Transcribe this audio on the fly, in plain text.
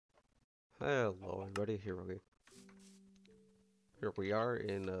Hello everybody, here we are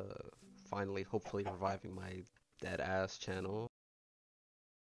in finally hopefully reviving my dead ass channel.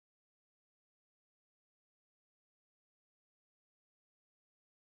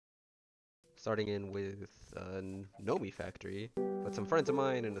 Starting in with Nomifactory with some friends of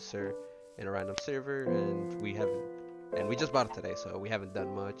mine in a random server, and we just bought it today, so we haven't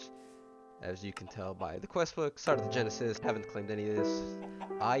done much. As you can tell by the quest book, started the Genesis, haven't claimed any of this.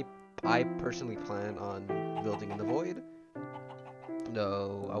 I I personally plan on building in the void.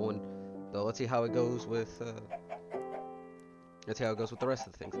 No, I wouldn't. Though let's see how it goes with let's see how it goes with the rest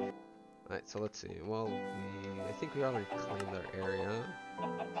of the things. Alright, so let's see. Well, I think we already claimed our area.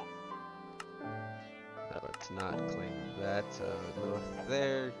 Let's not claim that. North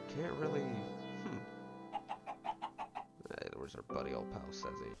there. Can't really. Where's our buddy old pal,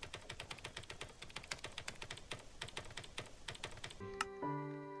 says he.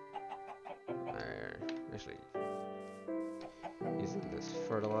 There. Actually, using this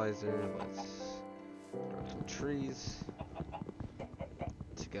fertilizer, let's grow some trees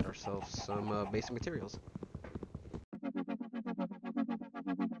to get ourselves some basic materials.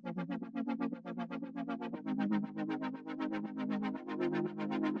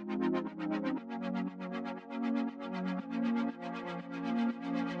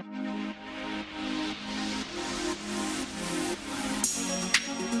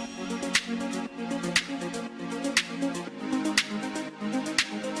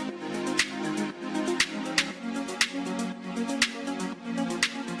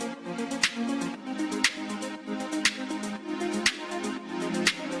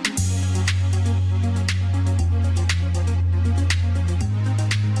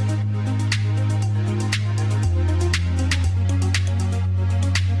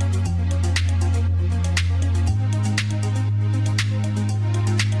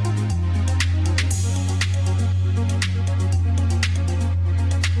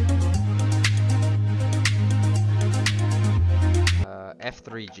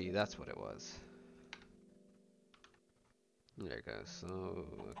 F3G, that's what it was. There it goes. So,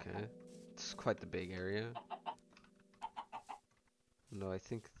 okay. It's quite the big area. No, I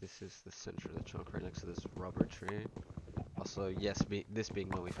think this is the center of the chunk right next to this rubber tree. Also, yes, this being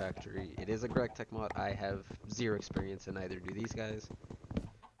Nomifactory, it is a GregTech mod. I have zero experience and neither do these guys.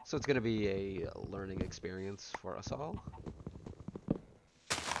 So it's going to be a learning experience for us all.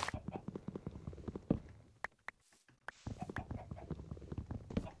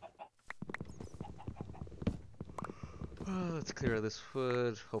 Let's clear this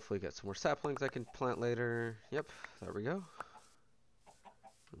wood. Hopefully get some more saplings I can plant later. Yep, there we go.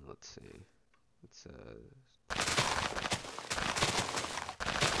 Let's see. Let's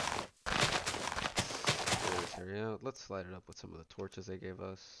clear this area out. Let's light it up with some of the torches they gave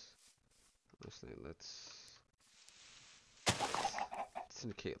us. Honestly, let's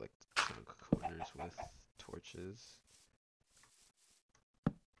indicate like the chunk corners with torches.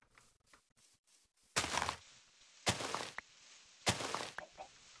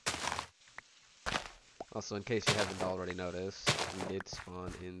 Also, in case you haven't already noticed, we did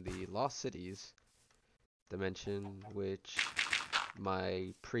spawn in the Lost Cities dimension, which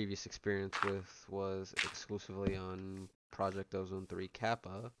my previous experience with was exclusively on Project Ozone 3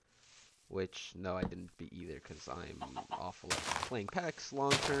 Kappa, which, no, I didn't beat either because I'm awful at playing packs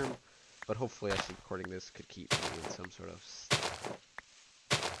long term, but hopefully actually recording this could keep me in some sort of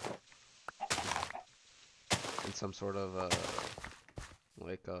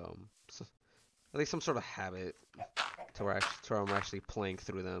at least some sort of habit to where I'm actually playing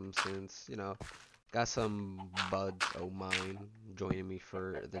through them, since, you know, got some buds of mine joining me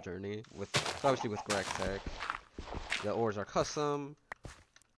for the journey. Obviously with GregTech, the ores are custom,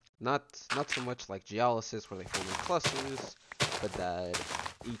 not so much like geolysis where they form in clusters, but that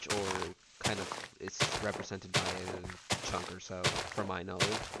each ore kind of is represented by a chunk or so, from my knowledge.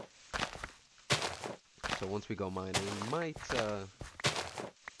 So once we go mining, might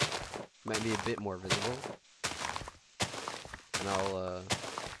be a bit more visible, and I'll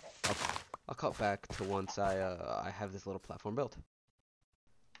cut back to once I have this little platform built.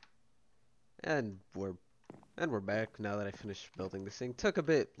 And we're back now that I finished building this thing. Took a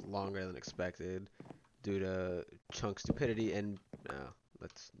bit longer than expected due to chunk stupidity, and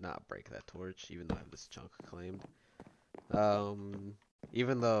let's not break that torch, even though I have this chunk claimed.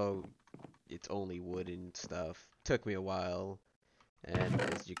 Even though it's only wood and stuff, took me a while. And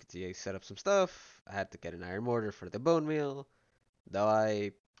as you can see, I set up some stuff. I had to get an iron mortar for the bone meal, though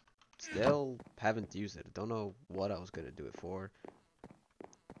I still haven't used it. I don't know what I was going to do it for.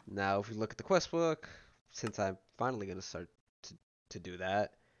 Now, if we look at the quest book, since I'm finally going to start to do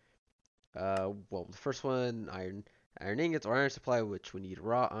that, Well, the first one, iron ingots or iron supply, which we need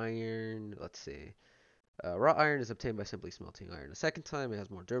raw iron. Let's see. Raw iron is obtained by simply smelting iron. The second time, it has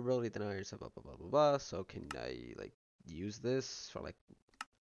more durability than iron, so blah blah blah blah blah. So can I like use this for like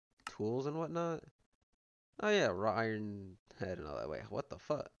tools and whatnot? Oh yeah, raw iron head and all that. Wait, what the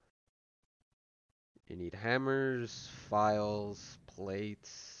fuck? You need hammers, files,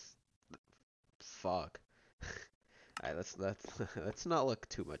 plates. Fuck. Alright, let's not look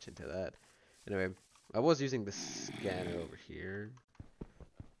too much into that. Anyway, I was using the scanner over here,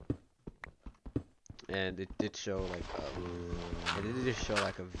 and it did show like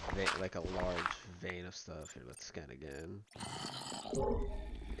like a large vein of stuff. Here, let's scan again.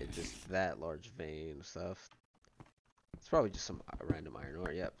 It's just that large vein of stuff. It's probably just some random iron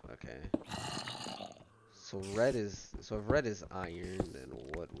ore. Yep. Okay. So if red is iron, then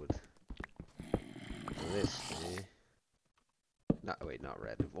what would this be? Not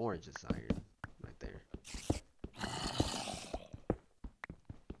red. If orange is iron, right there.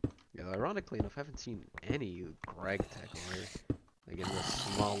 Yeah, ironically enough, I haven't seen any GregTech ore. Like in the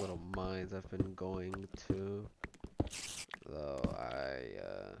small little mines I've been going to. Though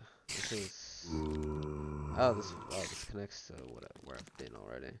this is this connects to where I've been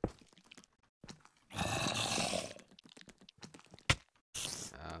already.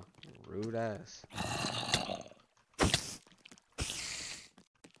 Rude ass.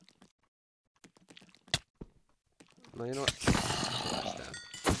 No, you know what? Blast down.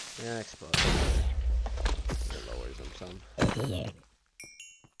 Yeah, explode. It lowers them some.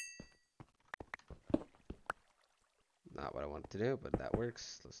 Not what I wanted to do, but that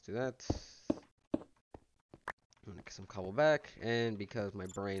works. Let's do that. I'm gonna get some cobble back, and because my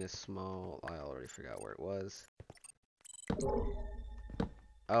brain is small, I already forgot where it was.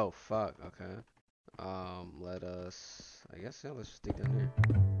 Oh fuck. Okay. Let us. I guess yeah. Let's just dig down here.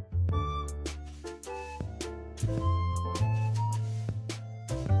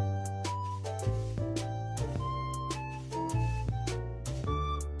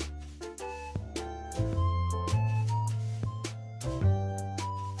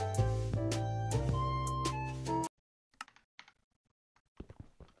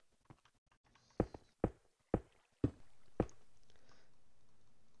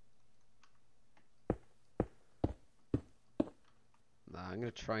 I'm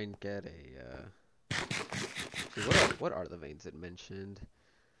gonna try and get a. See, what are the veins it mentioned?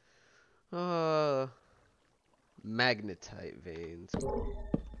 Magnetite veins.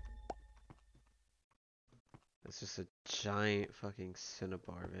 It's just a giant fucking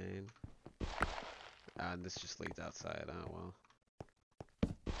cinnabar vein. And this just leads outside. Oh well.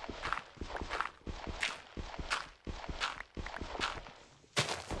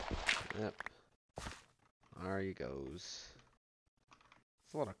 Yep. There he goes.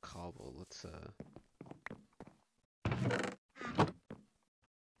 It's a lot of cobble. Let's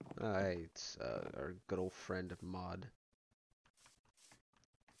Hey, it's our good old friend Mod.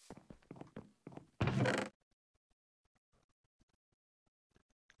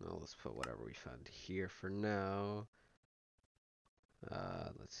 Well, let's put whatever we found here for now.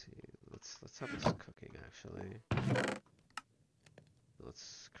 Let's see. Let's have this cooking actually.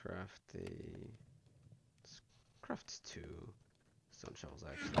 Let's craft let's craft 2 stone shovels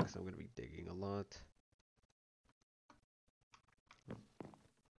actually, because I'm gonna be digging a lot.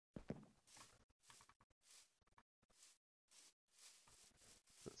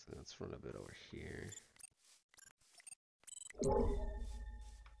 Let's run a bit over here.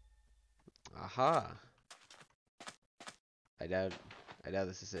 Aha! I doubt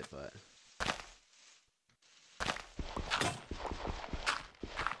this is it, but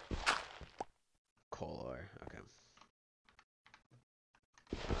coal ore. Okay.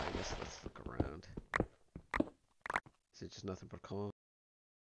 I guess let's look around. Is it just nothing but coal?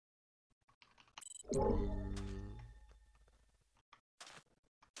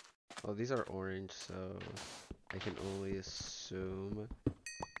 Oh, these are orange, so I can only assume.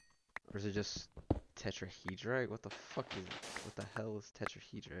 Or is it just tetrahedrite? What the hell is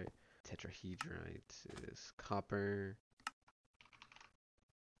tetrahedrite? Tetrahedrite is copper.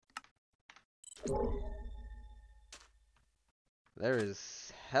 There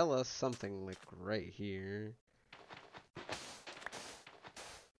is hella something like right here.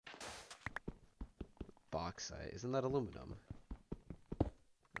 Bauxite. Isn't that aluminum?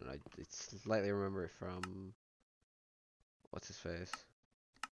 I don't know. It's slightly remember it from what's his face?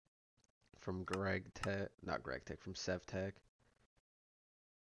 From GregTech, not GregTech, from SevTech.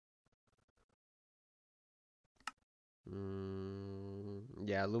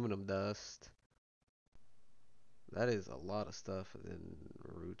 Yeah, aluminum dust. That is a lot of stuff. And then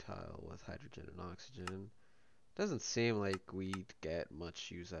rutile with hydrogen and oxygen. Doesn't seem like we'd get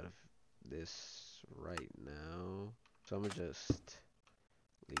much use out of this right now. So I'm gonna just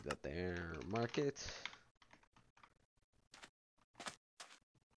leave that there. Mark it.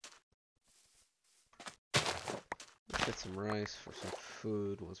 Let's get some rice for some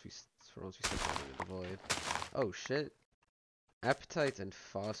food once we start going into the void. Oh shit. Appetite and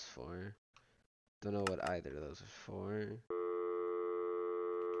phosphor. Don't know what either of those are for.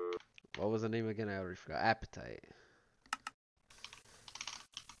 What was the name again? I already forgot. Appetite.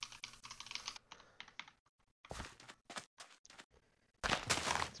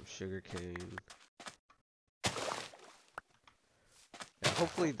 Some sugar cane. Yeah,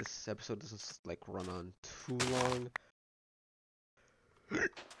 hopefully this episode doesn't like run on too long.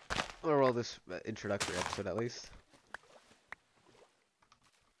 Or well, this introductory episode at least.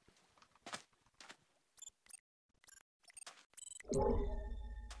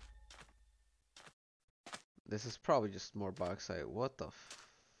 This is probably just more bauxite. What the f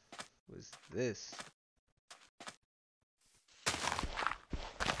was this?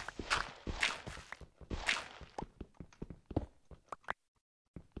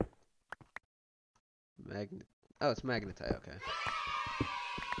 Magnet. Oh, it's magnetite. Okay.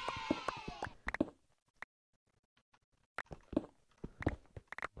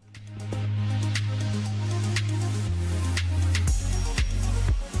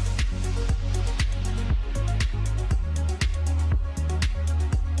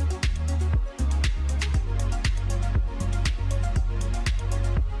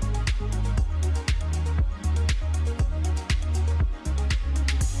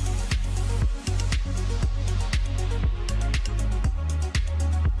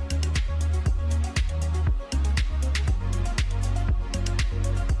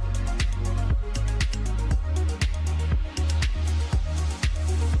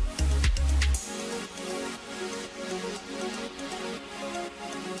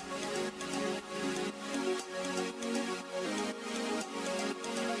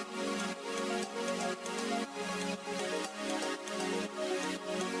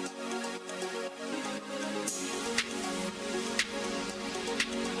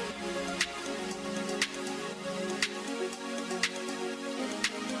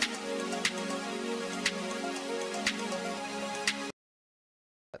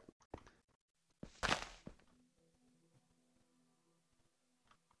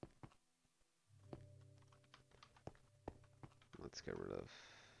 Let's get rid of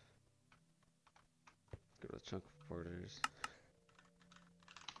chunk of borders.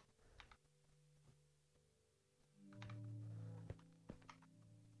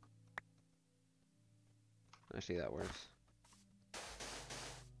 Actually, that works.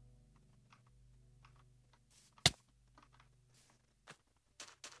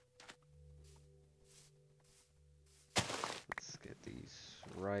 Let's get these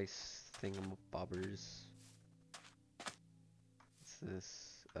rice thingamabobbers. What's this?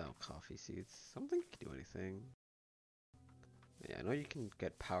 Oh, coffee seeds. Something can do anything. Yeah, I know you can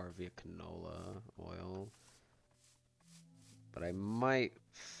get power via canola oil, but I might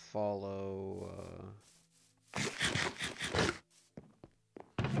follow.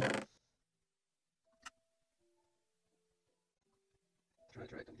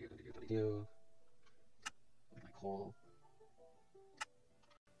 Continue. My coal.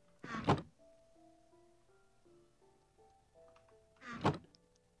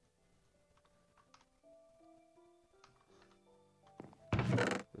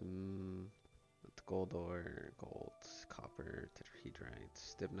 Gold ore, gold, copper, tetrahedrite,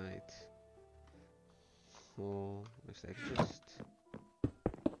 stibnite. Cool. Actually, I could just.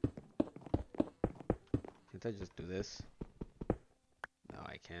 Can't I just do this? No,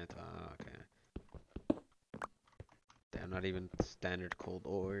 I can't. Okay. Damn, not even standard cold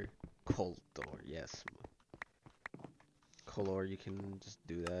ore. Cold ore, yes. Coal ore, you can just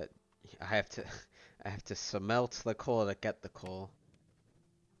do that. I have to, I have to smelt the coal to get the coal.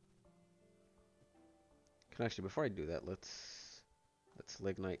 Can actually, before I do that, let's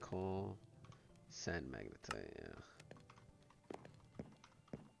lignite coal, sand magnetite. Yeah.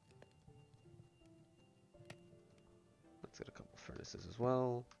 Let's get a couple furnaces as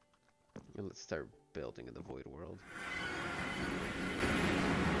well, and let's start building in the void world.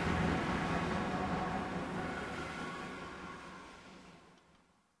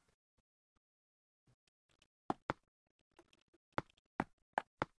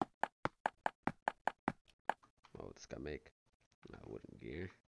 What would this guy make? No, wooden gear.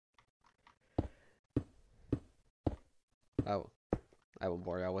 Oh, I won't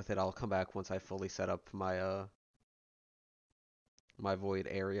bore y'all with it. I'll come back once I fully set up my my void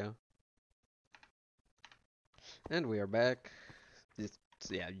area. And we are back.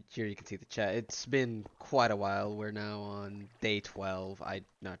 Yeah, here you can see the chat. It's been quite a while. We're now on day 12. I'm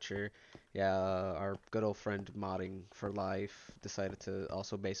not sure. Yeah, our good old friend Modding for Life decided to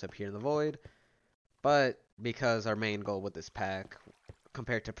also base up here in the void. But because our main goal with this pack,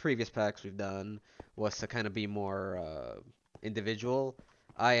 compared to previous packs we've done, was to kind of be more individual,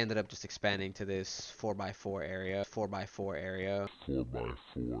 I ended up just expanding to this 4x4 area. 4x4 area. 4x4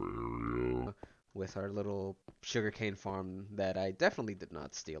 area. With our little sugarcane farm that I definitely did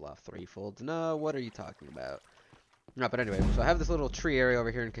not steal off Threefold. No, what are you talking about? No, but anyway, so I have this little tree area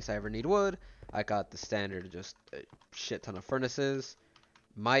over here in case I ever need wood. I got the standard just a shit ton of furnaces.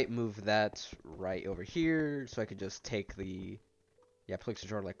 Might move that right over here so I could just take the, yeah, place the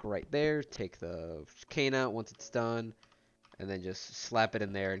drawer like right there. Take the cane out once it's done. And then just slap it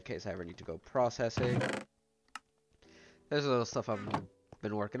in there in case I ever need to go processing. There's a little stuff I've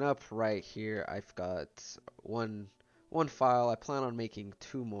been working up right here. I've got one file. I plan on making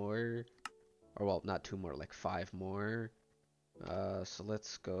 2 more, or well, not 2 more, like 5 more. So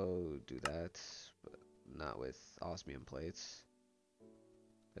let's go do that, but not with osmium plates.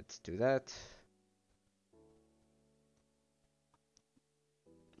 Let's do that.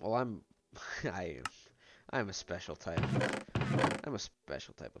 Well, I'm I'm a special type. I'm a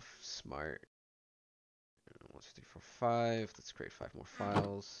special type of smart. 1, 2, 3, 4, 5. Let's create 5 more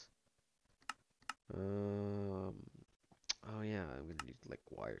files. Oh yeah, I'm gonna need like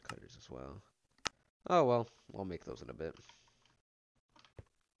wire cutters as well. Oh well, I'll make those in a bit.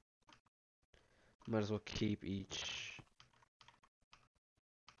 Might as well keep each.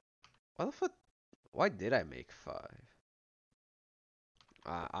 Why the fuck? Why did I make 5?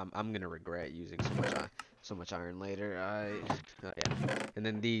 I'm gonna regret using so much iron later. Yeah. And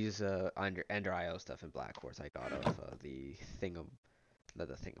then these Ender IO stuff in Black Horse I got off the thingamabob,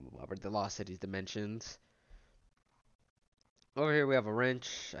 or the Lost Cities Dimensions. Over here we have a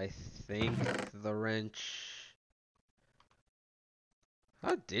wrench. I think the wrench.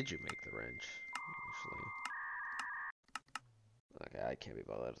 How did you make the wrench? Actually. Okay, I can't be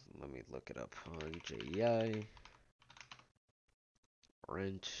bothered. Let me look it up on JEI.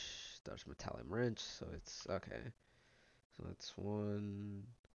 Wrench. Dutch Metallum wrench. So it's okay. So that's 1.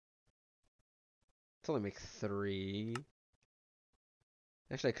 Let's only make 3.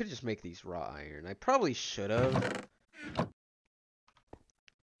 Actually, I could just make these raw iron. I probably should have.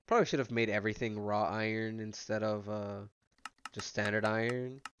 Probably should have made everything raw iron instead of just standard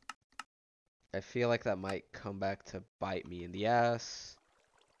iron. I feel like that might come back to bite me in the ass.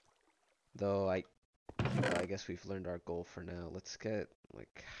 Though I guess we've learned our goal for now. Let's get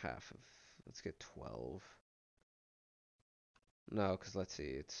like half of. Let's get 12. No, because let's see,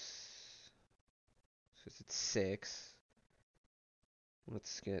 it's 6.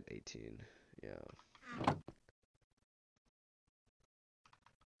 Let's get 18. Yeah.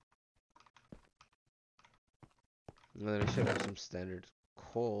 And then I should have some standard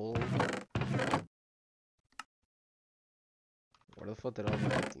coal. Where the fuck did all my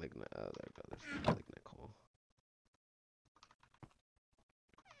lignite? Oh, there we go. There's lignite coal.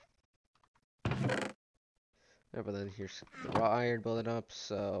 Yeah, but then here's the raw iron building up.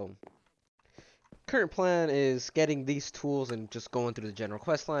 So current plan is getting these tools and just going through the general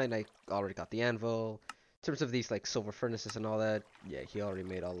quest line. I already got the anvil. In terms of these like silver furnaces and all that, yeah, he already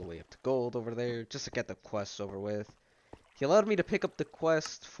made all the way up to gold over there just to get the quests over with. He allowed me to pick up the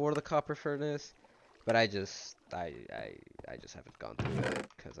quest for the copper furnace, but I just haven't gone through it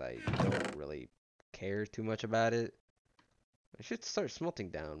because I don't really care too much about it. I should start smelting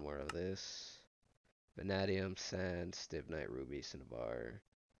down more of this. Vanadium, sand, stibnite, ruby, cinnabar.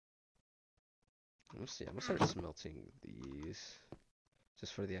 Let's see, I'm gonna start smelting these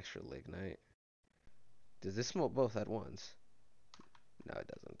just for the extra lignite. Does this smelt both at once? No, it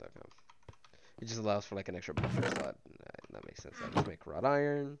doesn't. Okay. It just allows for like an extra buffer slot. That makes sense. I'll just make wrought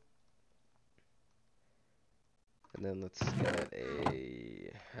iron. And then let's get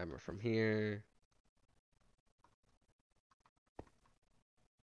a hammer from here.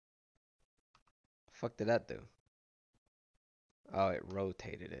 Fuck did that do? Oh, it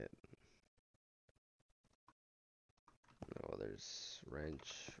rotated it. Oh, there's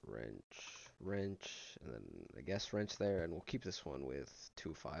wrench, and then I guess wrench there, and we'll keep this one with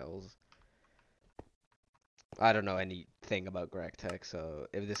 2 files. I don't know anything about GregTech, so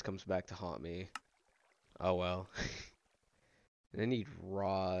if this comes back to haunt me, oh well. I need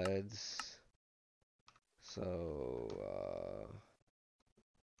rods. So,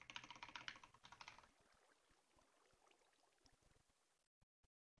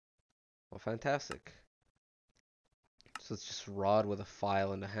 well, fantastic. So it's just rod with a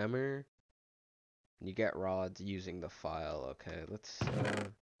file and a hammer. And you get rods using the file. Okay, let's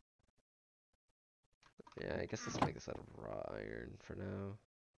yeah, I guess let's make this out of raw iron for now.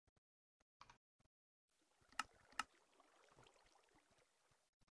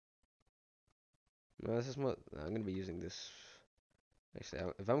 No, this is what I'm gonna be using this.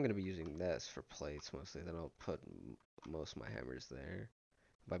 Actually, if I'm gonna be using this for plates mostly, then I'll put most of my hammers there.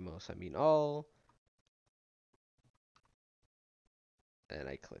 By most, I mean all. And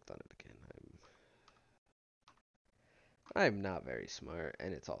I clicked on it again. I'm not very smart,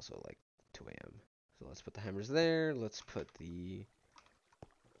 and it's also like 2 a.m. So let's put the hammers there. Let's put the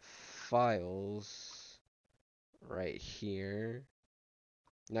files right here.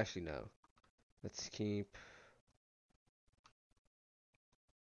 Actually, no. Let's keep.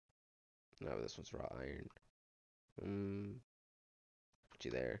 No, this one's raw iron. Put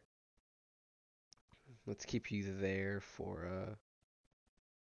you there. Let's keep you there for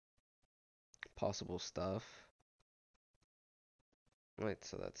possible stuff. Right,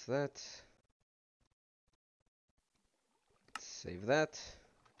 so that's that. Save that.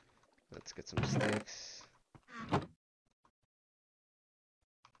 Let's get some sticks.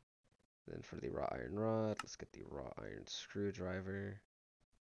 Then for the raw iron rod, let's get the raw iron screwdriver.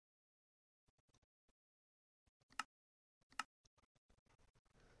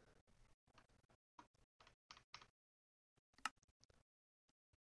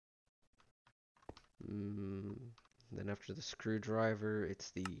 Then after the screwdriver,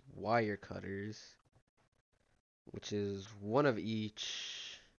 it's the wire cutters, which is one of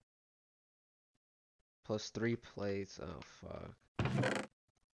each, plus 3 plates. Oh, fuck.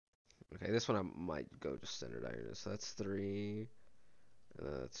 Okay, this one I might go just standard iron. So that's 3. And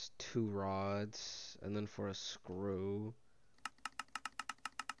then that's 2 rods. And then for a screw,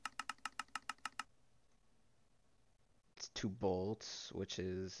 it's 2 bolts, which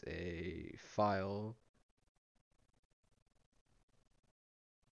is a file.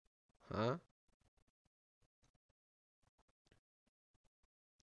 Huh?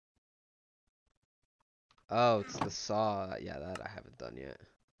 Oh, it's the saw. Yeah, that I haven't done yet.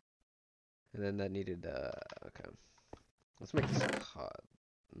 And then that needed, okay. Let's make this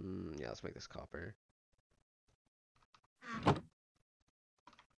yeah, let's make this copper.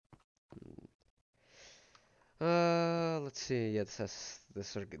 Let's see. Yeah, this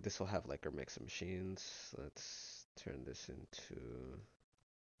will have like our mix of machines. Let's turn this into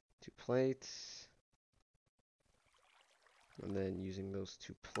 2 plates. And then using those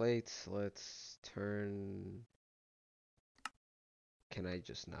 2 plates, let's turn. Can I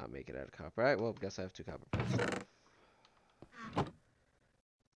just not make it out of copper? Alright, well, guess I have 2 copper plates.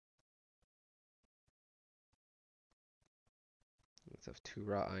 Let's have 2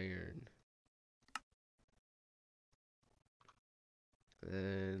 raw iron.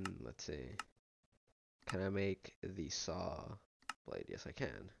 Then, let's see. Can I make the saw blade? Yes, I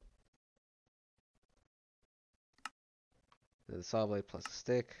can. Then the saw blade plus a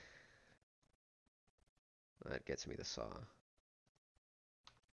stick. That gets me the saw.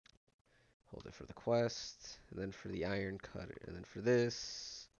 Hold it for the quest. And then for the iron cutter. And then for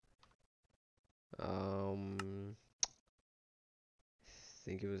this. I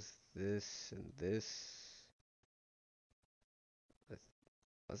think it was this and this.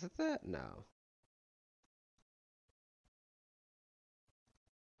 Was it that? No.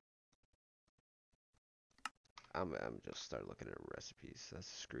 I'm just start looking at recipes. That's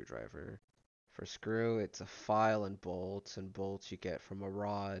a screwdriver. For screw, it's a file and bolts you get from a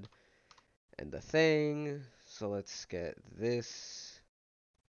rod and the thing. So let's get this.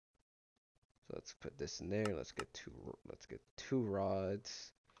 So let's put this in there. Let's get two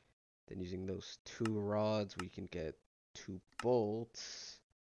rods. Then using those 2 rods, we can get 2 bolts.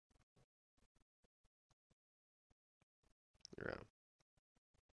 Yeah.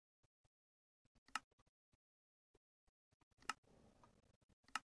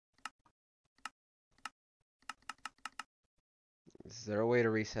 Is there a way to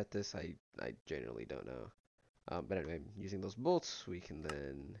reset this? I genuinely don't know. But anyway, using those bolts, we can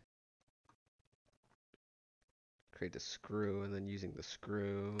then create a screw, and then using the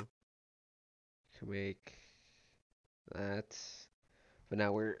screw, can make that. But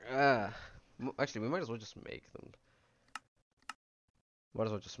now we're actually we might as well just make them. Might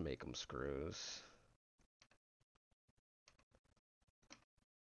as well just make them screws.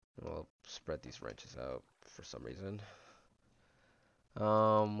 We'll spread these wrenches out for some reason.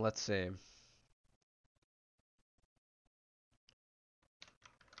 Let's see.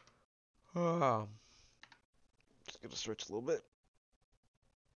 Just gonna stretch a little bit.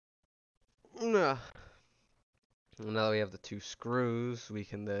 And now that we have the 2 screws, we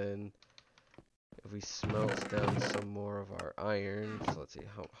can then, if we smelt down some more of our iron, so let's see,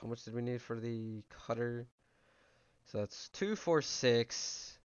 how much did we need for the cutter? So that's 2, 4,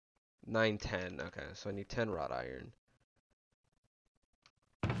 6, 9, 10. Okay, so I need 10 wrought iron.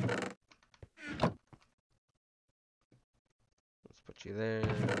 Let's put you there.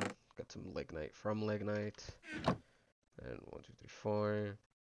 Got some lignite from lignite. And 1, 2, 3, 4.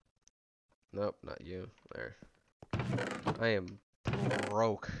 Nope, not you. There. I am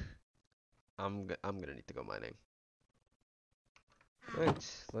broke. I'm gonna need to go mining.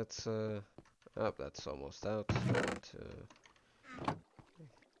 Right, let's oh, that's almost out.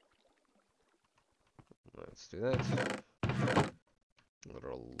 Let's do that.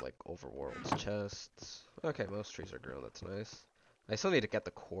 Literal like overworld chests. Okay, most trees are grown. That's nice. I still need to get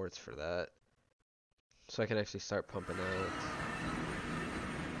the quartz for that, so I can actually start pumping out.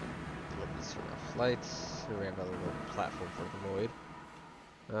 Let's turn off lights. Here we have a little platform for the void.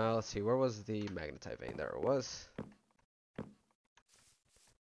 Let's see, where was the magnetite vein? There it was.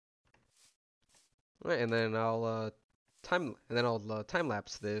 Alright, and then I'll time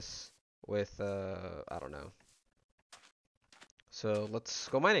lapse this with I don't know. So let's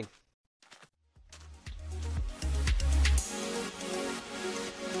go mining.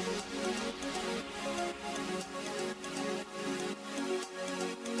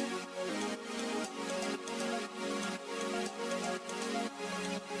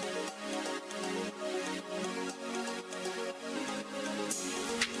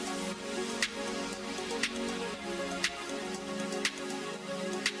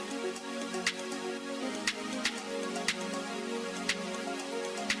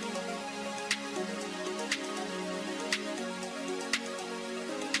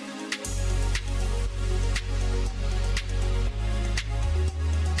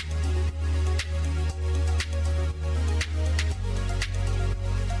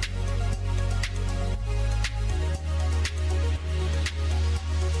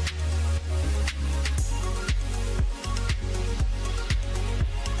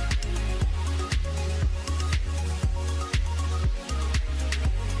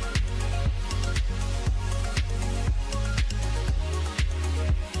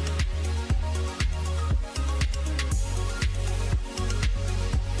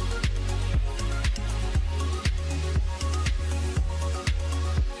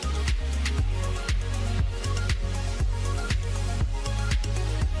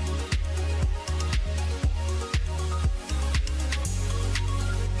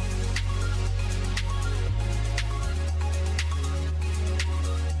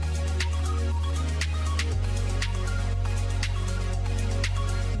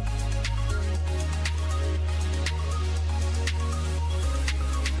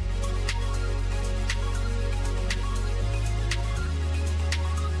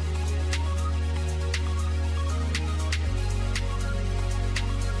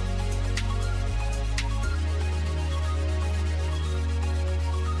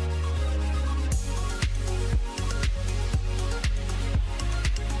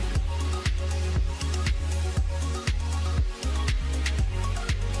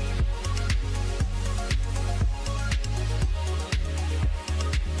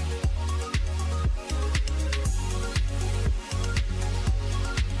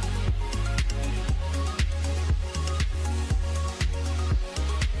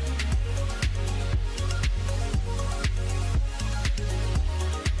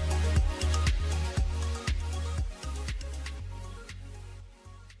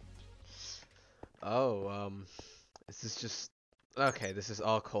 This is just okay. This is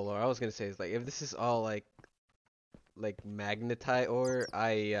all coal ore. I was gonna say is like if this is all like magnetite ore,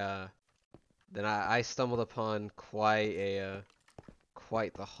 then I stumbled upon quite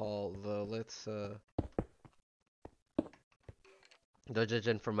the haul though. Let's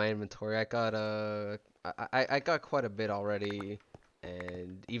judging from my inventory, I got quite a bit already,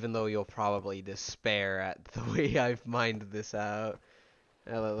 and even though you'll probably despair at the way I've mined this out.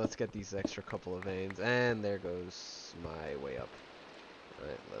 Let's get these extra couple of veins, and there goes my way up.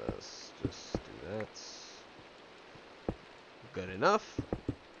 Alright, let's just do that. Good enough.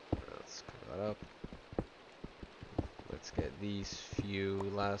 Let's cover that up. Let's get these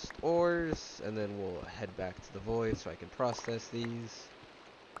few last ores, and then we'll head back to the void so I can process these.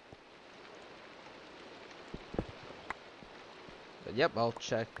 But yep, I'll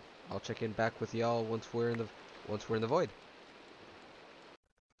check in back with y'all once we're in the void.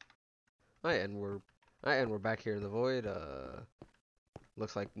 Alright, and we're back here in the void.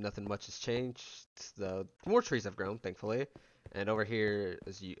 Looks like nothing much has changed. The more trees have grown, thankfully. And over here,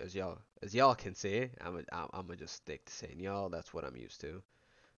 as y'all can see, I'm gonna just stick to saying y'all. That's what I'm used to.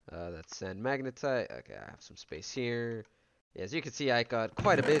 That's sand magnetite. Okay, I have some space here. Yeah, as you can see, I got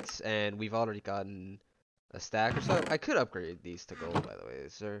quite a bit, and we've already gotten a stack or so. I could upgrade these to gold, by the way.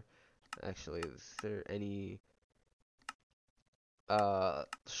 Is there any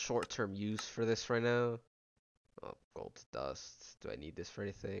short-term use for this right now? Oh, gold dust. Do I need this for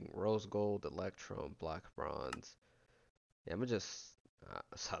anything? Rose gold, electrum, black bronze. Yeah, I'm gonna just.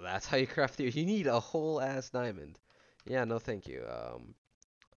 So that's how you craft it. You need a whole ass diamond. Yeah, no, thank you.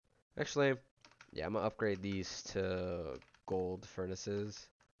 Actually, yeah, I'm gonna upgrade these to gold furnaces.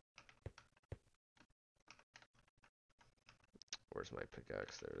 Where's my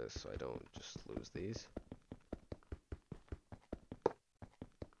pickaxe? There it is, so I don't just lose these.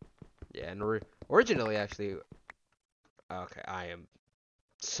 Yeah, and originally, actually, okay, I am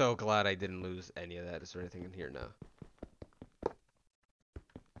so glad I didn't lose any of that. Is there anything in here now?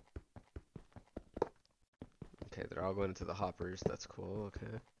 Okay, they're all going into the hoppers. That's cool.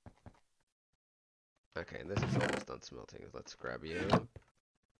 Okay. Okay, and this is almost done smelting. Let's grab you.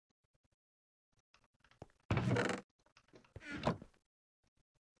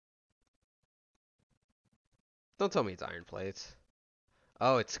 Don't tell me it's iron plates.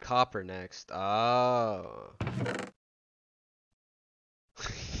 Oh, it's copper next. Oh.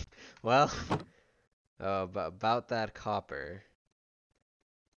 Well, about that copper.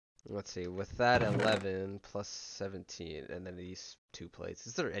 Let's see, with that 11 plus 17, and then these 2 plates.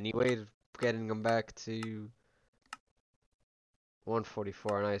 Is there any way of getting them back to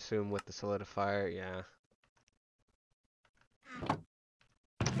 144? And I assume with the solidifier, yeah.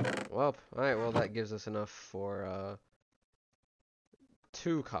 Well, alright, well that gives us enough for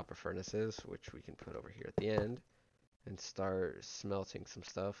 2 copper furnaces, which we can put over here at the end, and start smelting some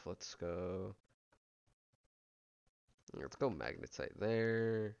stuff. Let's go magnetite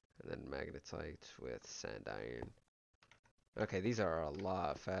there, and then magnetite with sand iron. Okay, these are a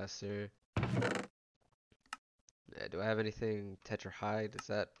lot faster. Yeah, do I have anything? Tetrahide? Is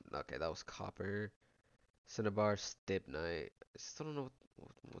that okay? That was copper. Cinnabar, stibnite. I still don't know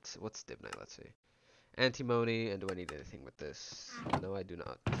what's stibnite. Let's see. Antimony, and do I need anything with this? No, I do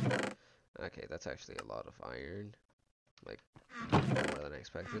not. Okay, that's actually a lot of iron. Like, more than I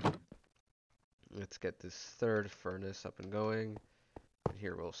expected. Let's get this third furnace up and going. And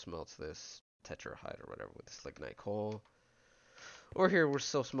here we'll smelt this tetrahide or whatever with this lignite coal. Or here we're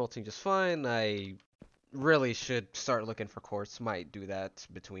still smelting just fine. I really should start looking for quartz. Might do that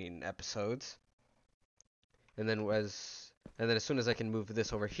between episodes. And then as soon as I can move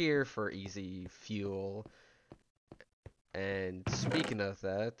this over here for easy fuel. And speaking of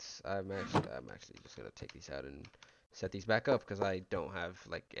that, I'm actually just gonna take these out and set these back up because I don't have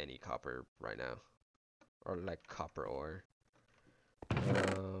like any copper right now, or like copper ore.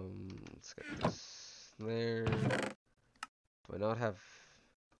 Let's get this there. Do I not have?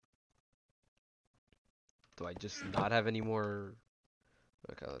 Do I just not have any more?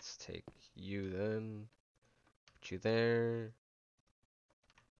 Okay, let's take you then. Put you there.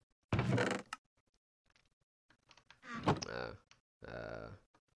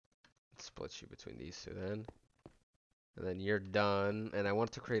 Split you between these two then. And then you're done. And I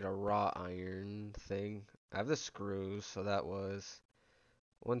want to create a raw iron thing. I have the screws, so that was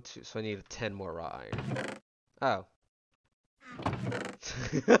 1, 2. So I need 10 more raw iron. Oh.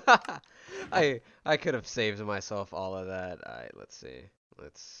 I could have saved myself all of that. Alright, let's see.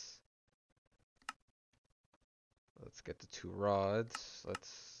 Let's get the 2 rods.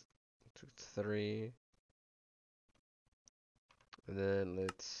 Let's do 3. And then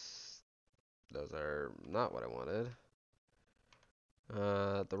those are not what I wanted.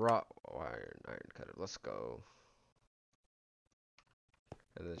 The raw iron cutter. Let's go.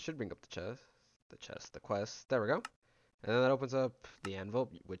 And then it should bring up the quest. There we go. And then that opens up the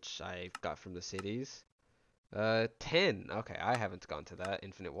anvil, which I got from the cities. 10. Okay, I haven't gone to that.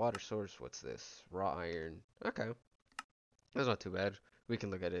 Infinite water source. What's this? Raw iron. Okay. That's not too bad. We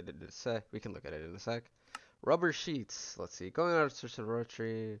can look at it in a sec. Rubber sheets. Let's see. Going out of search of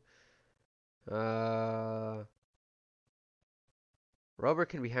rotary. Rubber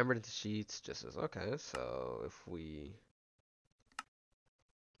can be hammered into sheets just as okay. So if we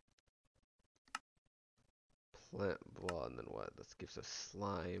plant, well, and then what? That gives us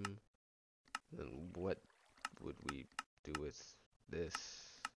slime. Then what would we do with this?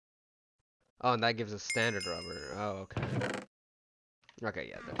 Oh, and that gives us standard rubber. Oh, okay. Okay,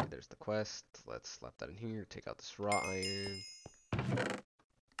 yeah, okay, there's the quest. Let's slap that in here. Take out this raw iron.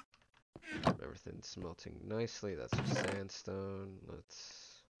 Everything's smelting nicely. That's just sandstone.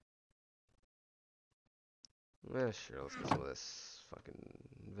 Sure, let's get some of this fucking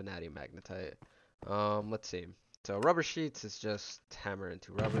vanadium magnetite. Let's see. So rubber sheets is just hammer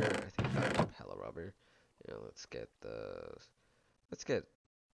into rubber. I think I got hella rubber. Let's get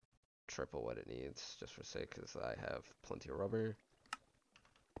triple what it needs, just for sake, because I have plenty of rubber.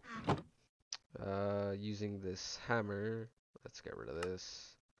 Using this hammer, let's get rid of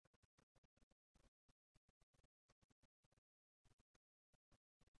this.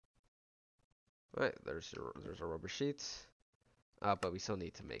 Alright, there's our rubber sheets. But we still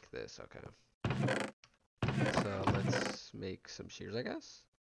need to make this, okay. So let's make some shears, I guess.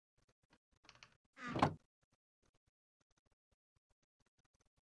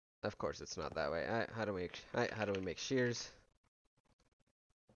 Of course, it's not that way. Alright, how do we make shears?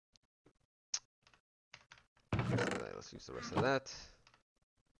 Let's use the rest of that.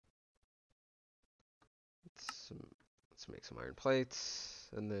 Let's make some iron plates,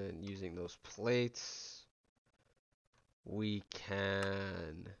 and then using those plates, we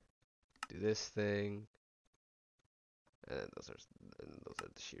can do this thing, and those are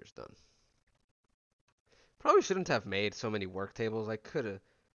the shears done. Probably shouldn't have made so many work tables. I could have.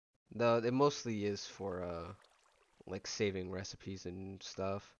 No, it mostly is for like saving recipes and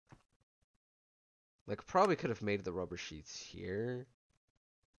stuff. Like probably could have made the rubber sheets here.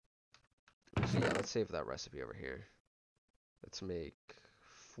 So yeah, let's save that recipe over here. Let's make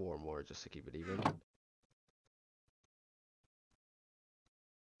 4 more just to keep it even. Let's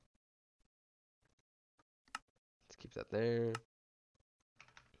keep that there.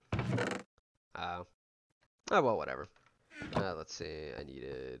 Oh well, whatever. Let's see. I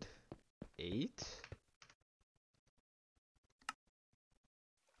needed 8.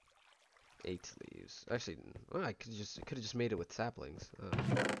 8 leaves. Actually, well, I could have just made it with saplings.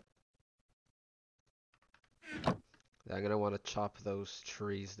 I'm gonna want to chop those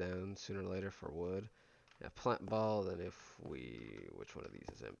trees down sooner or later for wood. Yeah, plant ball. Then which one of these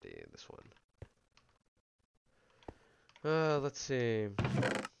is empty? This one. Let's see.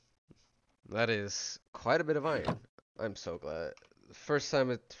 That is quite a bit of iron. I'm so glad. First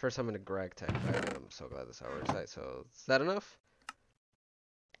time in a GregTech, I'm so glad this works. Right, so is that enough?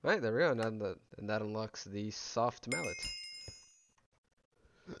 All right, there we go. And that unlocks the soft mallet.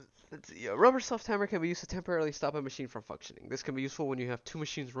 Let's see. A rubber soft hammer can be used to temporarily stop a machine from functioning. This can be useful when you have 2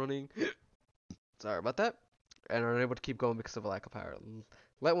 machines running. Sorry about that. And are unable to keep going because of a lack of power.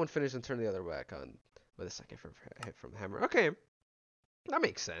 Let one finish and turn the other back on with a second hit from the hammer. Okay, that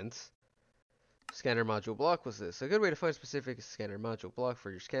makes sense. Scanner module block was this. A good way to find specific scanner module block for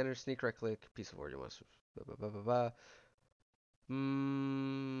your scanner. Sneak right click, piece of order you want to. Blah, blah, blah, blah.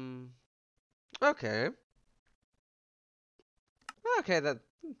 Okay. Okay, that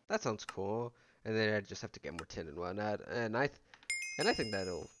sounds cool. And then I just have to get more tin and whatnot. And I think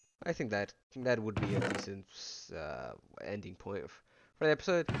that would be a decent ending point for the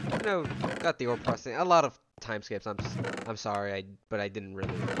episode. Got the ore processing. A lot of time skips. I'm sorry, but I didn't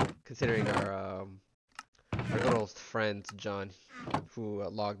really, considering our good old friend John, who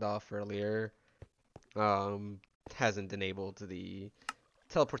logged off earlier, hasn't enabled the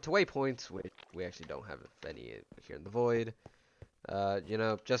teleport to waypoints, which we actually don't have any here in the void.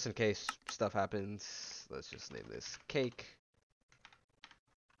 Just in case stuff happens, let's just name this cake.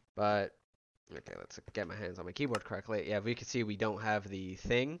 But okay, let's get my hands on my keyboard correctly. Yeah, we can see we don't have the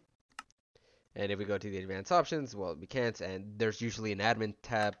thing. And if we go to the advanced options, well, we can't. And there's usually an admin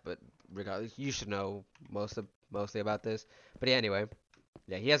tab, but regardless, you should know mostly about this. But yeah, anyway,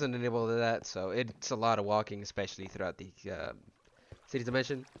 yeah, he hasn't enabled that, so it's a lot of walking, especially throughout the city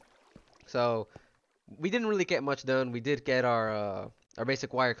dimension. So we didn't really get much done. We did get our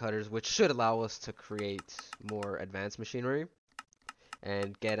basic wire cutters, which should allow us to create more advanced machinery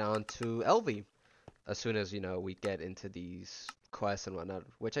and get onto LV as soon as we get into these quests and whatnot,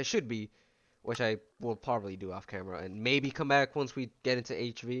 which I will probably do off camera, and maybe come back once we get into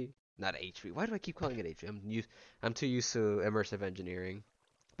HV. Not HV. Why do I keep calling it HV? I'm too used to immersive engineering.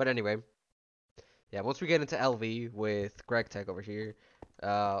 But anyway, yeah. Once we get into LV with GregTech over here,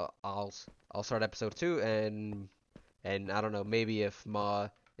 I'll start episode 2, and I don't know, maybe if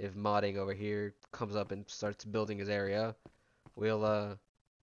modding over here comes up and starts building his area, we'll I'm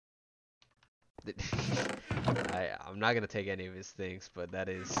not gonna take any of his things, but that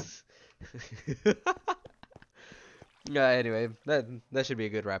is yeah. Anyway, that should be a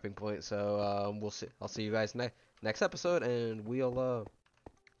good wrapping point. So we'll see. I'll see you guys next episode, and we'll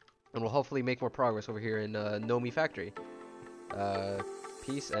hopefully make more progress over here in Nomifactory.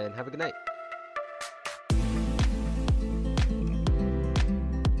 Peace and have a good night.